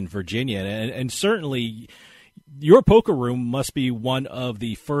scene in Virginia, and certainly your poker room must be one of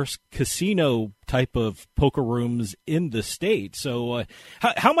the first casino type of poker rooms in the state. So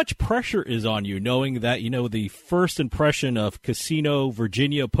how much pressure is on you knowing that, the first impression of casino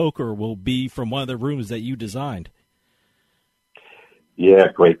Virginia poker will be from one of the rooms that you designed? Yeah,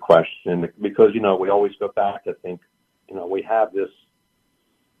 great question. Because, we always go back to think, we have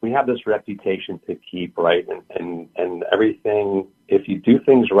this reputation to keep, right? And everything, if you do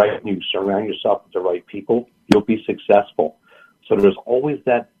things right and you surround yourself with the right people, you'll be successful. So there's always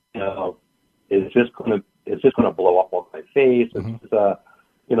that, is this going to blow up on my face? Mm-hmm.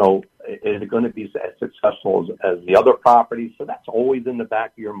 Is it going to be as successful as the other properties? So that's always in the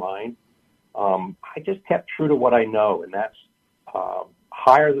back of your mind. I just kept true to what I know, and that's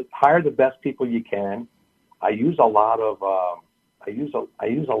hire the best people you can. I use a lot of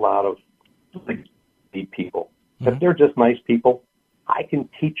people. Mm-hmm. If they're just nice people, I can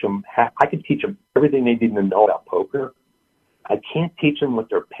teach them everything they need to know about poker. I can't teach them what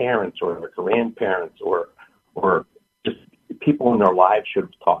their parents or their grandparents or just people in their lives should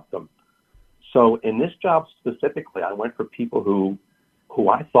have taught them. So in this job specifically, I went for people who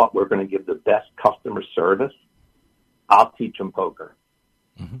I thought were going to give the best customer service. I'll teach them poker.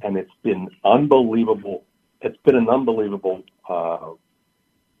 Mm-hmm. And it's been unbelievable. It's been an unbelievable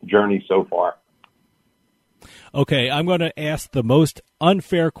journey so far. Okay, I'm going to ask the most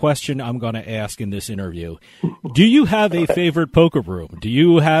unfair question I'm going to ask in this interview. Do you have a favorite poker room? Do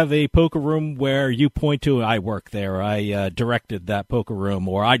you have a poker room where you point to, I work there, I directed that poker room,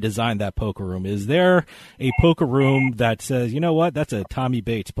 or I designed that poker room? Is there a poker room that says, you know what, that's a Tommy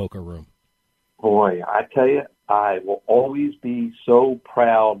Bates poker room? Boy, I tell you, I will always be so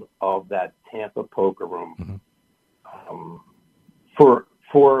proud of that Tampa poker room. Mm-hmm.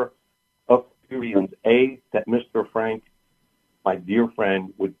 For a few reasons. A, that Mr. Frank, my dear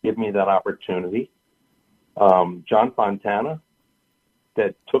friend, would give me that opportunity. John Fontana,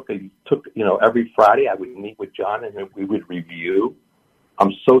 that took every Friday I would meet with John and we would review.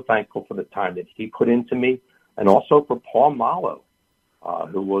 I'm so thankful for the time that he put into me, and also for Paul Malo,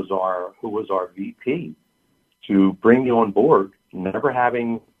 who was our VP, to bring me on board, never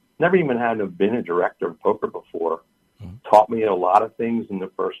even having been a director of poker before, taught me a lot of things in the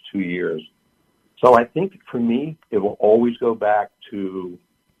first 2 years. So I think for me, it will always go back to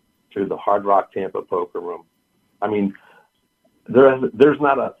the Hard Rock Tampa poker room. I mean, there's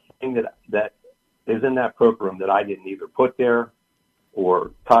not a thing that is in that poker room that I didn't either put there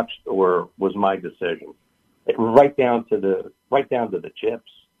or touched or was my decision. Right down to the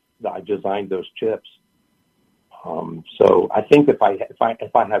chips. I designed those chips. So I think if I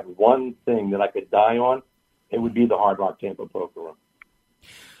had one thing that I could die on, it would be the Hard Rock Tampa poker room.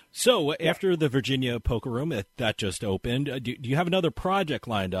 So after the Virginia poker room that just opened, do you have another project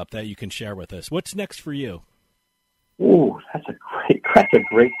lined up that you can share with us? What's next for you? Ooh, that's a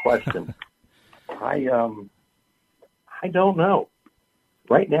great question. I don't know.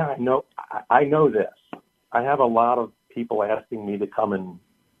 Right now, I know this. I have a lot of people asking me to come and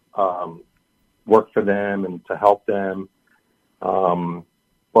work for them and to help them.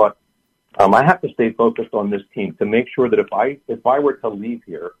 But I have to stay focused on this team to make sure that if I were to leave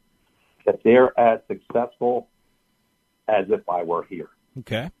here, that they're as successful as if I were here.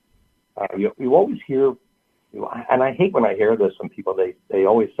 Okay. You always hear, and I hate when I hear this from people. They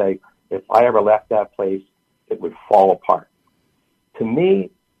always say, if I ever left that place, it would fall apart. To me,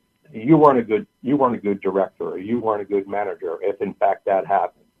 you weren't a good director, or you weren't a good manager if in fact that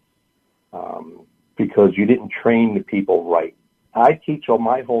happened, because you didn't train the people right. I teach all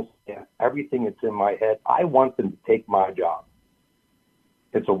my whole staff everything that's in my head. I want them to take my job.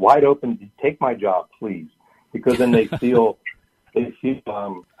 It's a wide open, take my job, please, because then they feel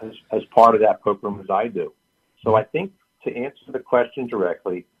as part of that poker room as I do. So I think to answer the question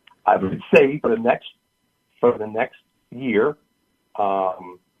directly, I would say for the next year,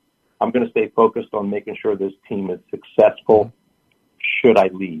 I'm going to stay focused on making sure this team is successful should I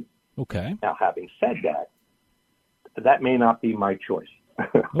leave. Okay. Now, having said that may not be my choice.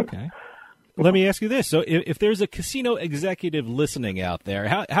 Okay. Let me ask you this. So if there's a casino executive listening out there,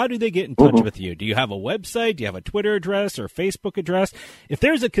 how do they get in touch with you? Do you have a website? Do you have a Twitter address or Facebook address? If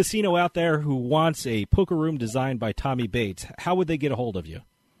there's a casino out there who wants a poker room designed by Tommy Bates, how would they get a hold of you?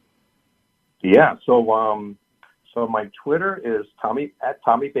 Yeah. So my Twitter is Tommy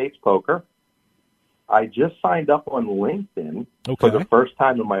Bates Poker. I just signed up on LinkedIn for the first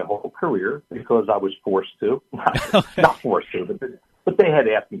time in my whole career because I was forced to. Not forced to, but they had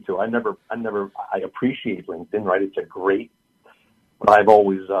asked me to. I appreciate LinkedIn, right? It's a great, but I've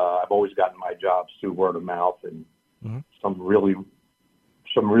always gotten my jobs through word of mouth, and some really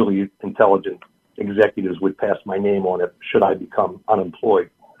intelligent executives would pass my name on it should I become unemployed.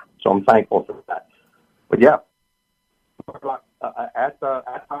 So I'm thankful for that. But yeah, at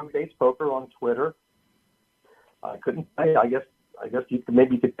Tommy Bates Poker on Twitter. I couldn't say. I guess you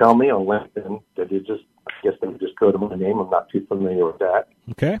could tell me on LinkedIn that they would just go to my name. I'm not too familiar with that.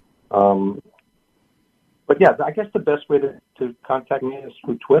 Okay. But yeah, I guess the best way to contact me is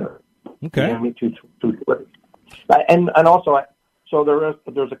through Twitter. Okay. DM me through Twitter. And also, so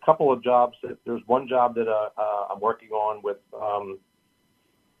there's a couple of jobs. There's one job that I'm working on with.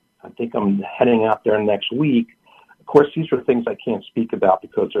 I think I'm heading out there next week. Of course, these are things I can't speak about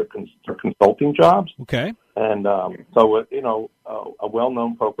because they're consulting jobs. Okay. And so, a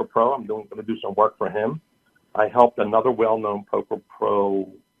well-known poker pro, I'm going to do some work for him. I helped another well-known poker pro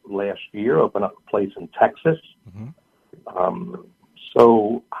last year open up a place in Texas.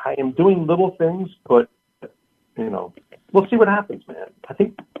 So I am doing little things, but, we'll see what happens, man. I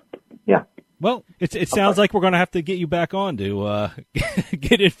think, yeah. Well, it sounds like we're going to have to get you back on to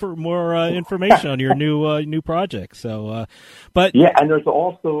get it for more information on your new project. So, but yeah, and there's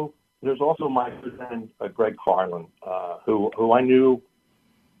also my friend Greg Harlan, who I knew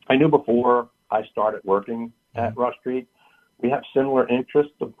before I started working at Rush Street. We have similar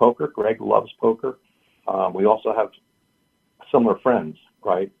interests of poker. Greg loves poker. We also have similar friends.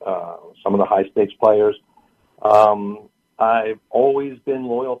 right? Some of the high stakes players. I've always been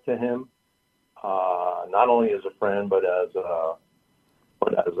loyal to him, not only as a friend, but as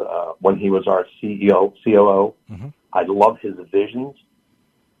when he was our COO. Mm-hmm. I love his visions.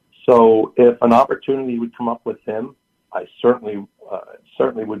 So if an opportunity would come up with him, I certainly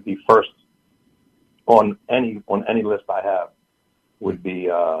would be first on any list I have. Would be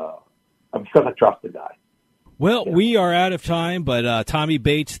because I trust the guy. Well, we are out of time, but Tommy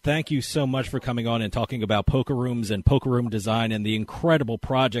Bates, thank you so much for coming on and talking about poker rooms and poker room design and the incredible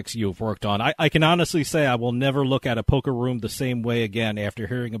projects you've worked on. I can honestly say I will never look at a poker room the same way again after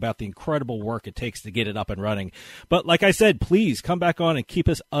hearing about the incredible work it takes to get it up and running. But like I said, please come back on and keep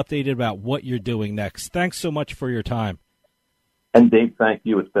us updated about what you're doing next. Thanks so much for your time. And Dave, thank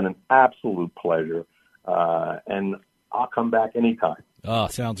you. It's been an absolute pleasure, and I'll come back anytime. Oh,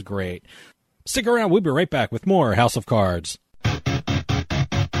 sounds great. Stick around. We'll be right back with more House of Cards.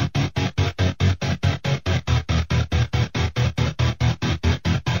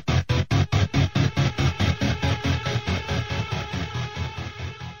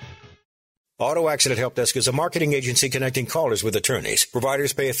 Auto Accident Help Desk is a marketing agency connecting callers with attorneys.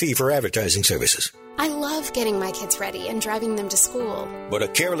 Providers pay a fee for advertising services. I love getting my kids ready and driving them to school. But a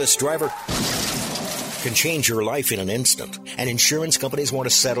careless driver can change your life in an instant, and insurance companies want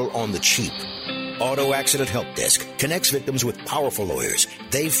to settle on the cheap. Auto Accident Help Desk connects victims with powerful lawyers.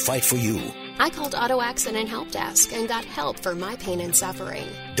 They fight for you. I called Auto Accident Help Desk and got help for my pain and suffering.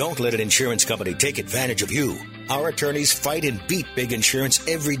 Don't let an insurance company take advantage of you. Our attorneys fight and beat big insurance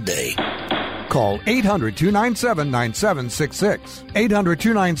every day. Call 800-297-9766.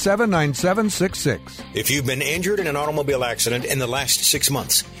 800-297-9766. If you've been injured in an automobile accident in the last 6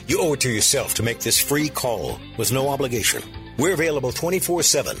 months, you owe it to yourself to make this free call with no obligation. We're available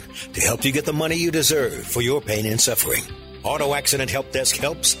 24/7 to help you get the money you deserve for your pain and suffering. Auto Accident Help Desk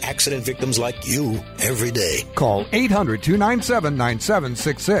helps accident victims like you every day. Call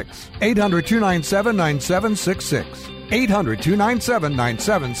 800-297-9766. 800-297-9766.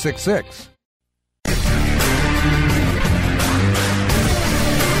 800-297-9766.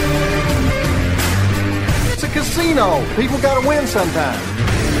 It's a casino. People gotta win sometime.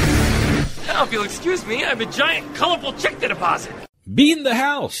 Now, if you'll excuse me, I have a giant, colorful check to deposit. Beating the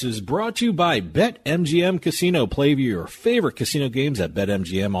House is brought to you by BetMGM Casino. Play your favorite casino games at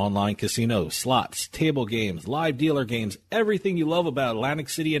BetMGM Online Casino. Slots, table games, live dealer games, everything you love about Atlantic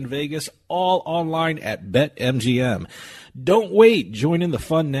City and Vegas, all online at BetMGM. Don't wait. Join in the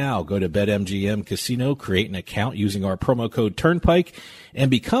fun now. Go to BetMGM Casino, create an account using our promo code Turnpike, and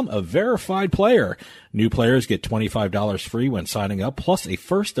become a verified player. New players get $25 free when signing up, plus a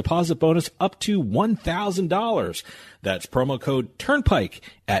first deposit bonus up to $1,000. That's promo code Turnpike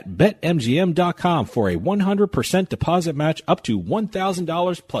at BetMGM.com for a 100% deposit match up to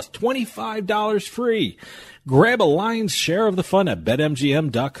 $1,000 plus $25 free. Grab a lion's share of the fun at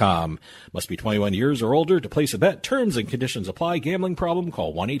BetMGM.com. Must be 21 years or older to place a bet. Terms and conditions apply. Gambling problem?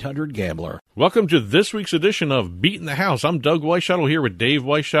 Call 1-800-GAMBLER. Welcome to this week's edition of Beating the House. I'm Doug Weishuttle here with Dave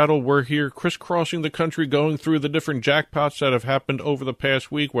Weishuttle. We're here crisscrossing the country, going through the different jackpots that have happened over the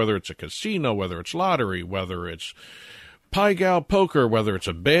past week, whether it's a casino, whether it's lottery, whether it's Pai Gow poker, whether it's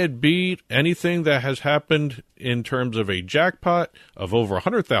a bad beat, anything that has happened in terms of a jackpot of over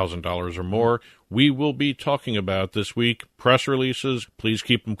 $100,000 or more, we will be talking about this week. Press releases, please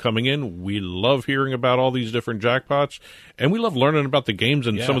keep them coming in. We love hearing about all these different jackpots, and we love learning about the games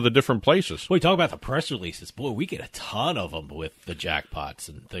in some of the different places. We talk about the press releases. Boy, we get a ton of them with the jackpots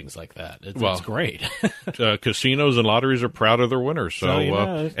and things like that. It's great. Casinos and lotteries are proud of their winners. So,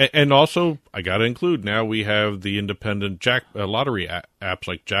 and also, I got to include, now we have the independent lottery apps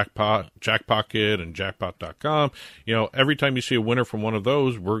like Jackpocket and Jackpot.com. You know, every time you see a winner from one of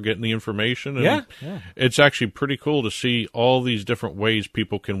those, we're getting the information. And it's actually pretty cool to see all these different ways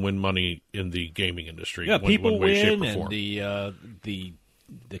people can win money in the gaming industry. Yeah, people one way, win, shape, or form. And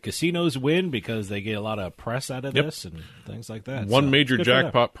the casinos win because they get a lot of press out of this and things like that. One major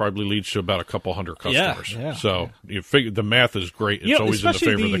jackpot probably leads to about a couple hundred customers. So you figure the math is great. It's always in the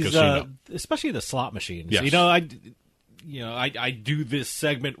favor of the casino. Especially the slot machines. Yes. I do this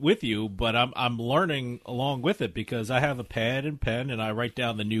segment with you, but I'm learning along with it because I have a pad and pen and I write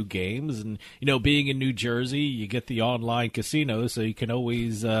down the new games. And, being in New Jersey, you get the online casino, so you can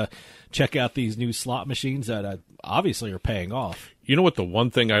always check out these new slot machines that obviously are paying off. You know what? The one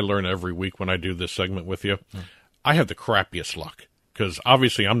thing I learn every week when I do this segment with you, I have the crappiest luck because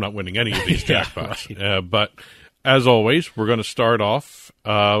obviously I'm not winning any of these jackpots. Right. But as always, we're going to start off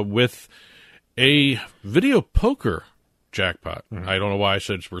with a video poker jackpot. I don't know why I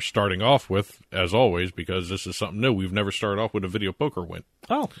said we're starting off with, as always, because this is something new. We've never started off with a video poker win.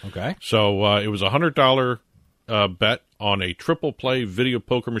 Oh, okay. So it was a $100 bet on a triple play video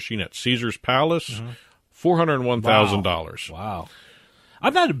poker machine at Caesars Palace, $401,000. Wow.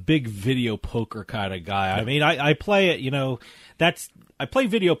 I'm not a big video poker kind of guy. I mean, I play it, I play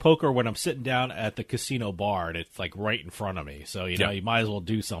video poker when I'm sitting down at the casino bar and it's like right in front of me. So, you might as well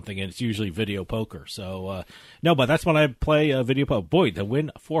do something, and it's usually video poker. So, no, but that's when I play video poker. Boy, to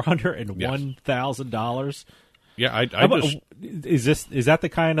win $401,000. Yeah, I just... Is that the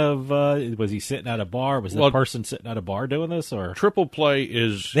kind of, was he sitting at a bar? Was the person sitting at a bar doing this? Or triple play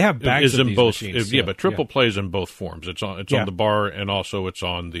is... They have banks is of in these both. machines, but triple play is in both forms. It's on the bar, and also it's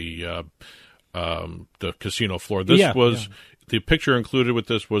on the casino floor. This was... The picture included with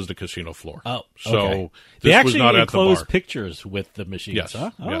this was the casino floor. Oh, so okay. This they actually was not enclose at the bar. pictures with the machines. Yes.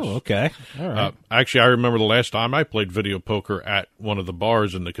 Huh? Oh, yes. Okay. All right. Actually, I remember the last time I played video poker at one of the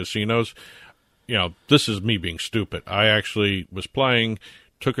bars in the casinos. This is me being stupid. I actually was playing,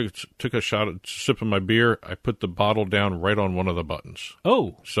 took a shot, sip of my beer. I put the bottle down right on one of the buttons.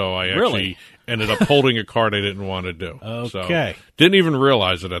 Oh, so I really? actually ended up holding a card I didn't want to do. Okay. So, didn't even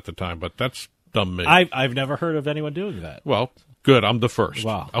realize it at the time, but that's dumb me. I've never heard of anyone doing that. Well, good. I'm the first.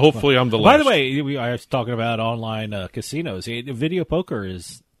 Wow. Hopefully, I'm the last. By the way, I was talking about online casinos. Video poker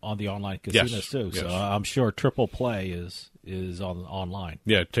is on the online casinos too. So I'm sure triple play is on online.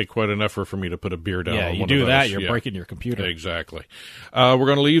 Yeah, it'd take quite an effort for me to put a beer down. Yeah, on you one do of that, those. you're breaking your computer. Exactly. We're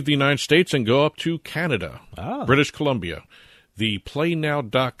going to leave the United States and go up to Canada, British Columbia. The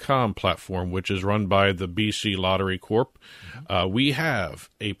PlayNow.com platform, which is run by the BC Lottery Corp. We have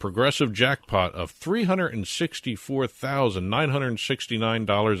a progressive jackpot of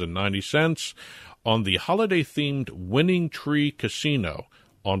 $364,969.90 on the holiday-themed Winning Tree Casino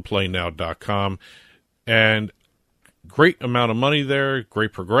on PlayNow.com. And great amount of money there,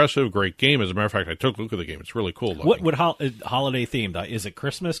 great progressive, great game. As a matter of fact, I took a look at the game. It's really cool looking. What holiday themed? Is it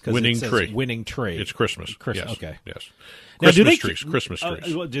Christmas? Winning Tree. Winning Tree. It's Christmas. Christmas. Yes. Okay. Yes. Now, Christmas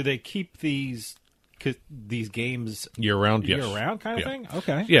trees. Do they keep these games year round? Yes. Year round kind of thing?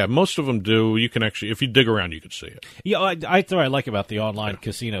 Okay. Yeah, most of them do. You can actually, if you dig around, you can see it. Yeah, that's what I like about the online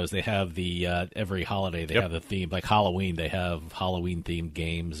casinos. They have the every holiday they have the theme. Like Halloween, they have Halloween themed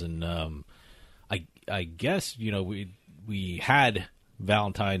games, and I guess we had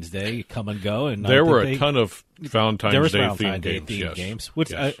Valentine's Day come and go, and there were a ton of Valentine's Day themed games.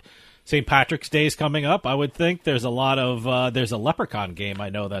 Which, St. Patrick's Day is coming up. I would think there's a lot of there's a Leprechaun game I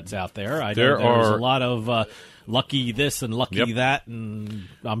know that's out there. I know there's a lot of Lucky this and Lucky that, and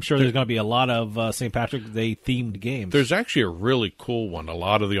I'm sure there's going to be a lot of St. Patrick's Day themed games. There's actually a really cool one. A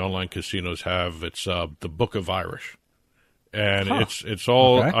lot of the online casinos have. It's the Book of Irish. And it's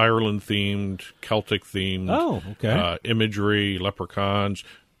all Ireland themed, Celtic themed. Oh, okay. Imagery, leprechauns,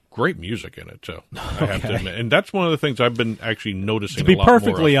 great music in it too. I have to admit, and that's one of the things I've been actually noticing. To be a lot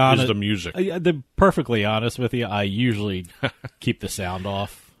perfectly more of, honest, is the music. To be perfectly honest with you, I usually keep the sound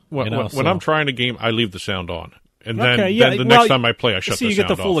off. When I'm trying a game, I leave the sound on. And then the next time I play, I shut the sound off. So you get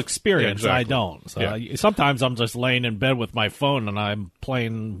the full experience. Yeah, exactly. I don't. So sometimes I'm just laying in bed with my phone and I'm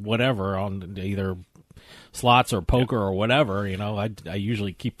playing whatever on either slots or poker or whatever. I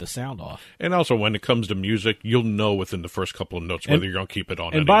usually keep the sound off. And also, when it comes to music, you'll know within the first couple of notes whether you're going to keep it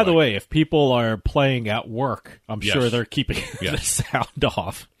on. And by the way, if people are playing at work, I'm sure they're keeping the sound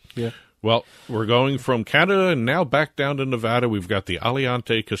off. Yeah. Well, we're going from Canada and now back down to Nevada. We've got the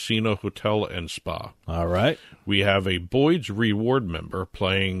Aliante Casino Hotel and Spa. All right. We have a Boyd's Reward member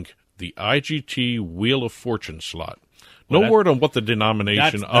playing the IGT Wheel of Fortune slot. No word on what the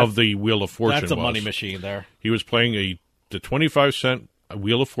denomination of the Wheel of Fortune was. That's a money machine there. He was playing the 25-cent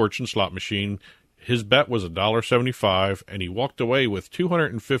Wheel of Fortune slot machine. His bet was $1.75, and he walked away with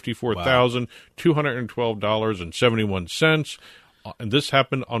 $254,212.71. And this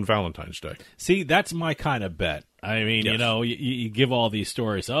happened on Valentine's Day. See, that's my kind of bet. I mean, you give all these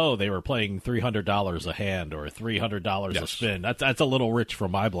stories. Oh, they were playing $300 a hand or $300 a spin. That's a little rich for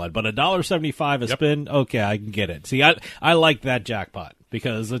my blood. But $1.75 a spin, okay, I can get it. See, I like that jackpot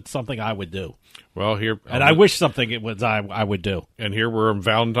because it's something I would do. Well, I wish something it was I would do. And here we're on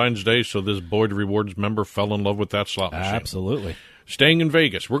Valentine's Day, so this Boyd Rewards member fell in love with that slot machine. Absolutely. Staying in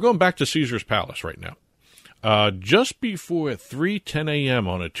Vegas, we're going back to Caesars Palace right now. Just before 3:10 a.m.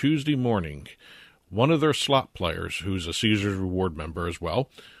 on a Tuesday morning, one of their slot players, who's a Caesars Reward member as well,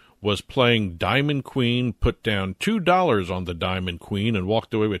 was playing Diamond Queen, put down $2 on the Diamond Queen, and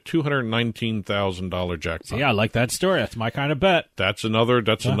walked away with $219,000 jackpot. Yeah, I like that story. That's my kind of bet. That's another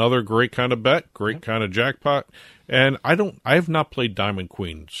great kind of bet, great kind of jackpot. And I have not played Diamond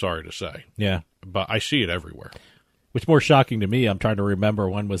Queen, sorry to say. Yeah. But I see it everywhere. Which more shocking to me, I'm trying to remember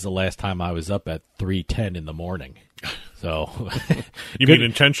when was the last time I was up at 3:10 in the morning. So, you mean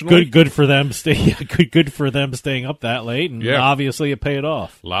intentionally? Good for them. Good for them staying up that late, and obviously it paid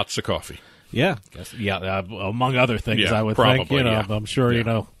off. Lots of coffee. Yeah, among other things, I would probably, think. I'm sure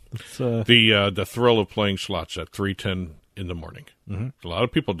It's, the thrill of playing slots at 3:10 in the morning. Mm-hmm. A lot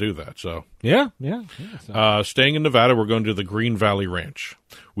of people do that. So so. Staying in Nevada, we're going to the Green Valley Ranch.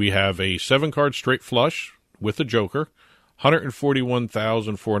 We have a 7-card straight flush with a joker,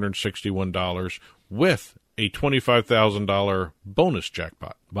 $141,461 with a $25,000 bonus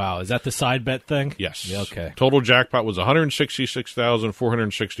jackpot. Wow, is that the side bet thing? Yes. Yeah, okay. Total jackpot was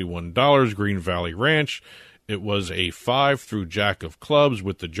 $166,461. Green Valley Ranch. It was a 5 through jack of clubs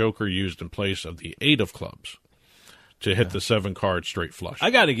with the joker used in place of the 8 of clubs to hit the 7-card straight flush. I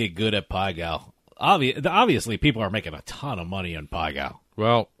got to get good at PieGal. Obviously, people are making a ton of money on PieGal.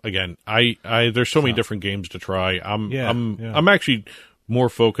 Well, again, I there's so many different games to try. I'm actually more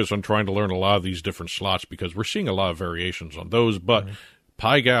focused on trying to learn a lot of these different slots because we're seeing a lot of variations on those. But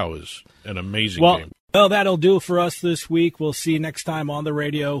PieGal is an amazing game. Well, that'll do it for us this week. We'll see you next time on the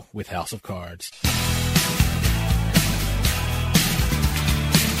radio with House of Cards.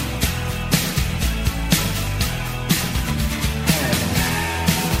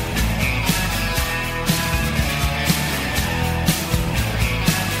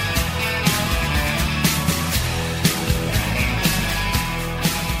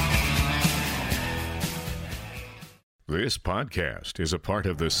 This podcast is a part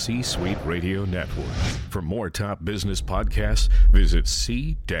of the C-Suite Radio Network. For more top business podcasts, visit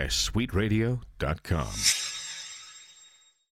c-suiteradio.com.